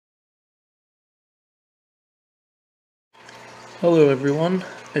Hello everyone,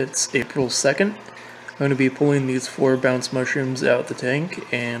 it's April 2nd. I'm going to be pulling these 4 bounce mushrooms out the tank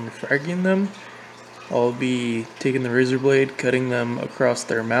and fragging them. I'll be taking the razor blade, cutting them across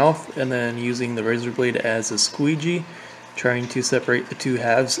their mouth, and then using the razor blade as a squeegee, trying to separate the two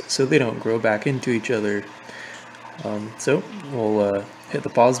halves so they don't grow back into each other. So we'll hit the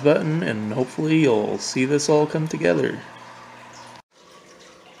pause button and hopefully you'll see this all come together.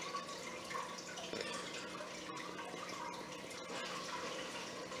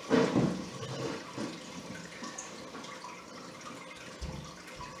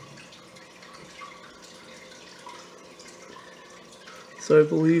 So I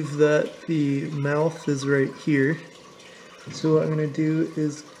believe that the mouth is right here. So what I'm going to do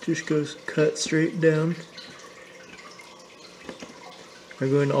is just go cut straight down. I'm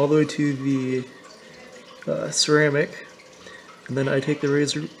going all the way to the ceramic, and then I take the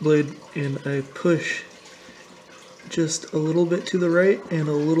razor blade and I push just a little bit to the right and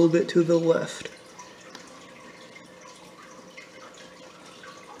a little bit to the left.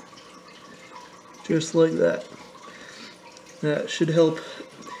 Just like that. That should help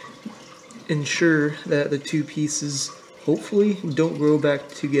ensure that the two pieces hopefully don't grow back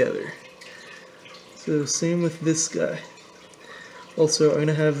together. So same with this guy. Also, I'm going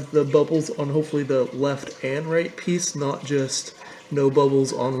to have the bubbles on hopefully the left and right piece, not just no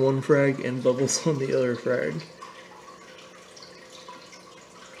bubbles on one frag and bubbles on the other frag.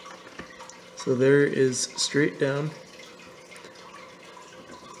 So there is straight down,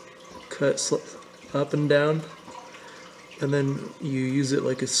 cut up and down, and then you use it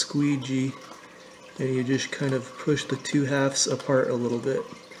like a squeegee and you just kind of push the two halves apart a little bit.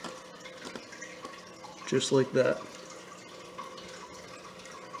 Just like that.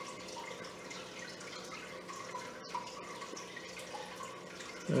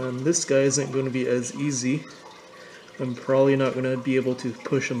 This guy isn't going to be as easy. I'm probably not going to be able to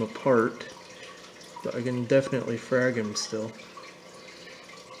push him apart, but I can definitely frag him still.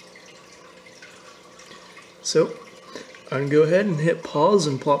 So, I'm going to go ahead and hit pause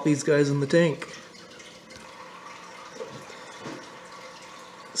and plop these guys in the tank.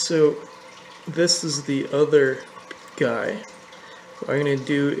 So, this is the other guy. What I'm going to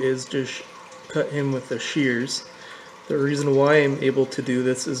do is just cut him with the shears. The reason why I'm able to do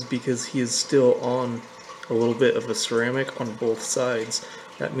this is because he is still on a little bit of a ceramic on both sides.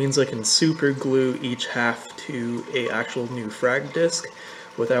 That means I can super glue each half to a actual new frag disc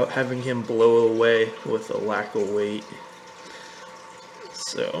without having him blow away with a lack of weight.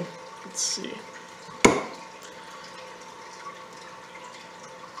 So, let's see.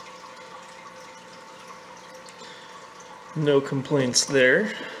 No complaints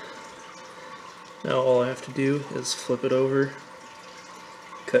there. Now all I have to do is flip it over,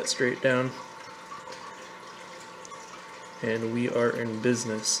 cut straight down, and we are in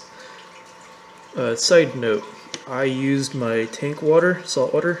business. Side note, I used my tank water,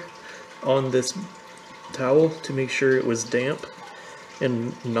 salt water, on this towel to make sure it was damp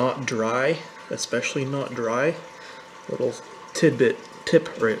and not dry, especially not dry. Little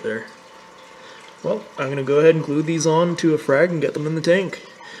tip right there. Well, I'm going to go ahead and glue these on to a frag and get them in the tank.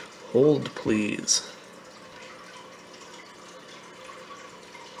 Hold, please.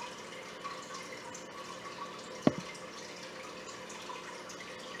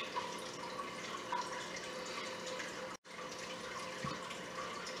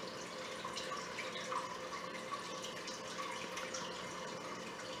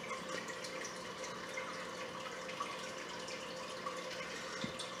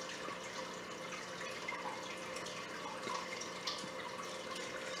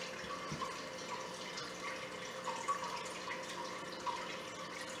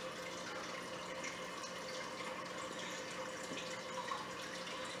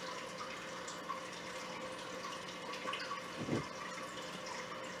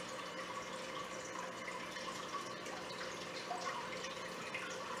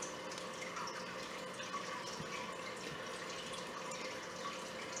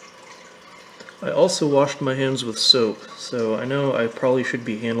 I also washed my hands with soap, so I know I probably should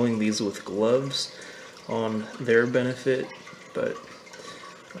be handling these with gloves on their benefit, but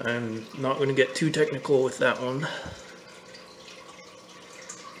I'm not going to get too technical with that one.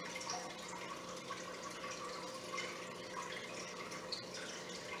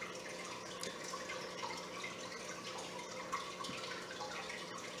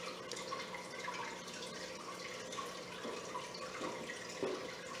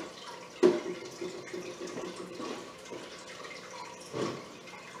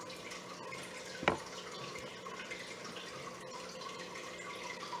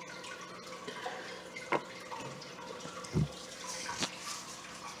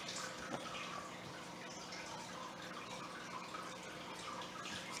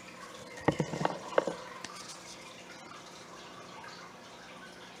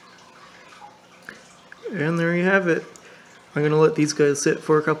 And there you have it. I'm gonna let these guys sit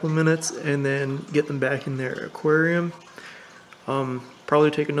for a couple minutes and then get them back in their aquarium.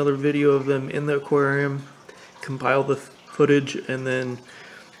 Probably take another video of them in the aquarium, compile the footage, and then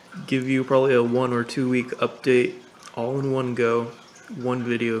give you probably a 1 or 2 week update all in one go, one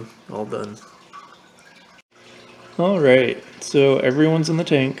video, all done. Alright, so everyone's in the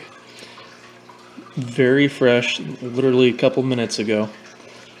tank. Very fresh, literally a couple minutes ago.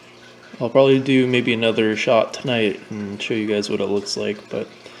 I'll probably do maybe another shot tonight and show you guys what it looks like, but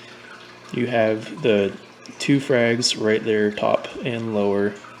you have the 2 frags right there, top and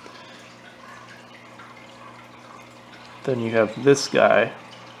lower. Then you have this guy.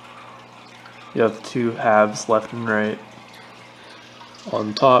 You have 2 halves left and right.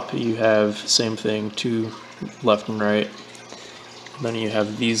 On top you have same thing, 2 left and right. Then you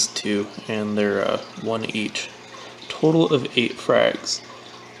have these 2 and they're 1 each. Total of 8 frags.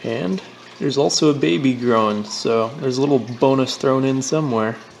 And there's also a baby growing, so there's a little bonus thrown in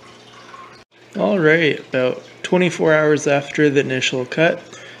somewhere. Alright, about 24 hours after the initial cut,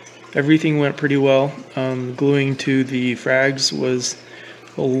 everything went pretty well. Gluing to the frags was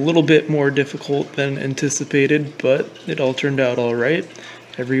a little bit more difficult than anticipated, but it all turned out alright.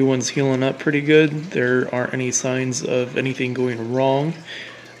 Everyone's healing up pretty good. There aren't any signs of anything going wrong.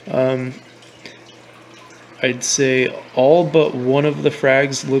 I'd say all but one of the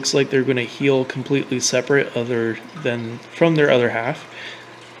frags looks like they're going to heal completely separate other than from their other half,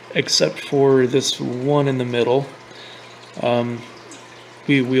 except for this one in the middle.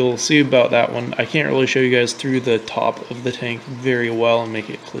 We'll see about that one. I can't really show you guys through the top of the tank very well and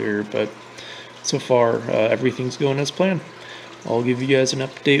make it clear, but so far everything's going as planned. I'll give you guys an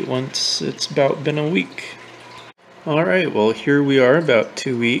update once it's about been a week. Alright, well here we are about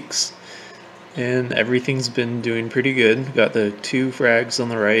 2 weeks. And everything's been doing pretty good. Got the 2 frags on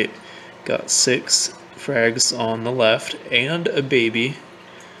the right, got 6 frags on the left, and a baby.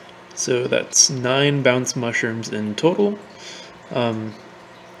 So that's 9 bounce mushrooms in total.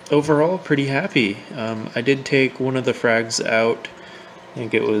 Overall, pretty happy. I did take one of the frags out. I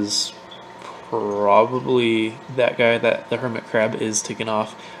think it was probably that guy that the hermit crab is taken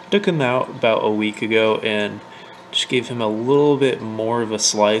off. I took him out about a week ago and just gave him a little bit more of a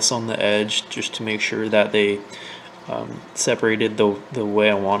slice on the edge just to make sure that they separated the way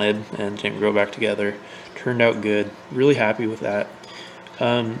I wanted and didn't grow back together. Turned out good. Really happy with that.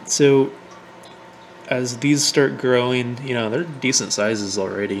 So as these start growing, you know, they're decent sizes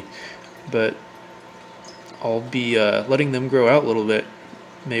already, but I'll be letting them grow out a little bit.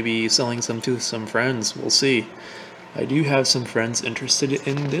 Maybe selling some to some friends. We'll see. I do have some friends interested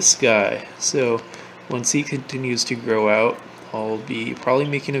in this guy, so once he continues to grow out, I'll be probably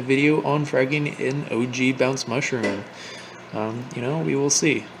making a video on fragging an OG bounce mushroom. You know, we will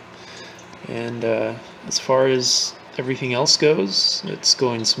see. And as far as everything else goes, it's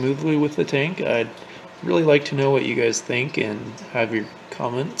going smoothly with the tank. I'd really like to know what you guys think and have your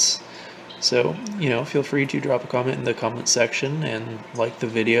comments. So, you know, feel free to drop a comment in the comment section and like the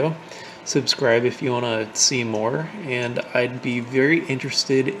video. Subscribe if you want to see more, and I'd be very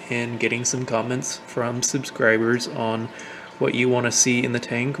interested in getting some comments from subscribers on what you want to see in the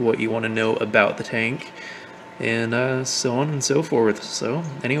tank, what you want to know about the tank, and so on and so forth. So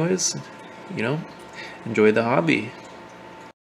anyways, you know, enjoy the hobby.